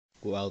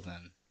Well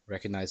then,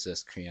 recognize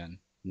this, Creon.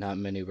 Not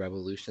many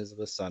revolutions of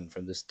the sun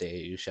from this day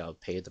you shall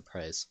pay the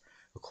price.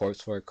 A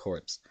corpse for a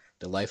corpse,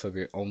 the life of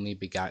your only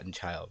begotten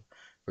child,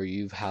 for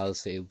you've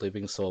housed a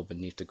living soul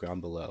beneath the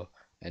ground below,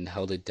 and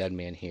held a dead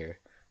man here.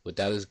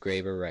 Without his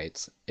grave or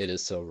rites, it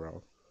is so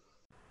wrong.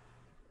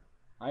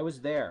 I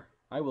was there.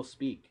 I will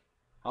speak.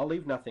 I'll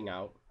leave nothing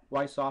out.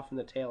 Why soften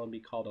the tale and be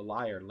called a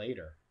liar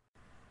later?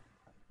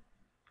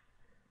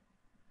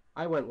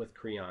 I went with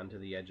Creon to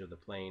the edge of the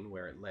plain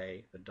where it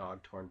lay, the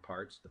dog-torn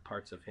parts, the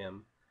parts of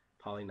him,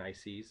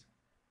 Polynices.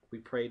 We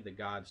prayed the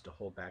gods to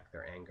hold back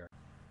their anger.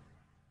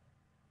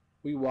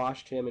 We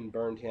washed him and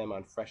burned him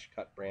on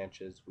fresh-cut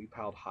branches. We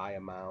piled high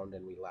a mound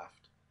and we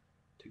left,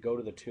 to go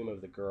to the tomb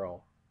of the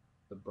girl,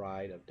 the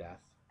bride of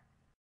death.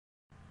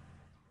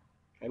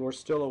 And we're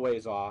still a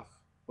ways off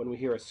when we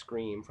hear a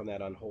scream from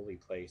that unholy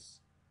place.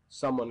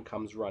 Someone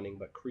comes running,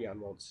 but Creon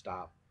won't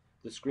stop.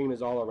 The scream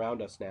is all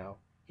around us now.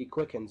 He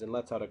quickens and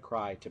lets out a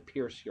cry to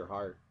pierce your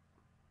heart.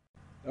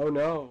 Oh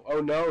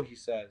no, he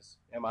says.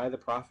 Am I the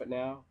prophet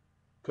now?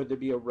 Could there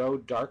be a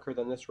road darker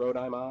than this road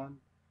I'm on?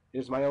 It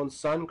is my own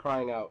son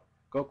crying out.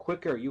 Go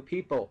quicker, you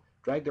people!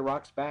 Drag the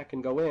rocks back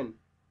and go in.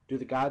 Do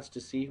the gods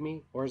deceive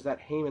me, or is that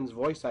Haman's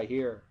voice I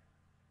hear?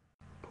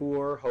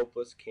 Poor,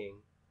 hopeless king.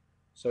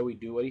 So we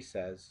do what he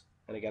says,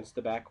 and against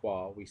the back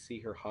wall we see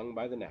her hung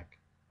by the neck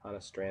on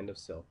a strand of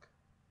silk.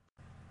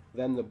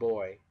 Then the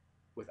boy,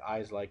 with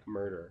eyes like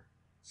murder,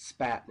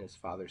 spat in his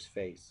father's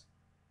face.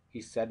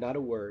 He said not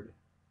a word,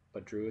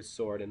 but drew his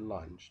sword and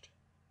lunged.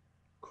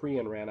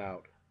 Creon ran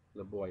out.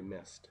 The boy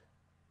missed.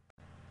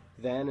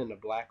 Then, in a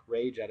black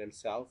rage at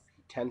himself,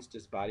 he tensed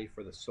his body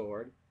for the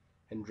sword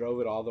and drove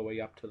it all the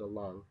way up to the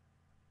lung.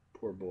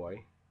 Poor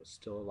boy was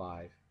still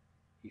alive.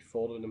 He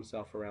folded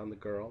himself around the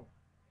girl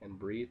and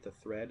breathed a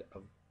thread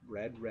of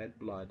red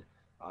blood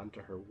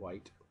onto her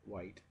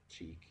white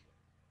cheek.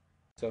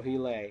 So he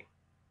lay,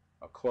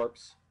 a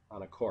corpse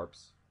on a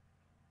corpse,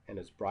 and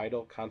his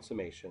bridal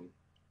consummation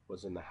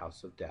was in the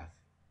house of death.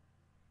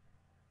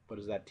 What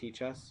does that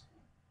teach us?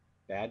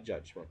 Bad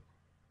judgment.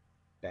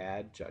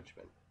 Bad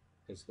judgment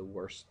is the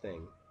worst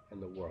thing in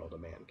the world a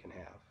man can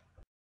have.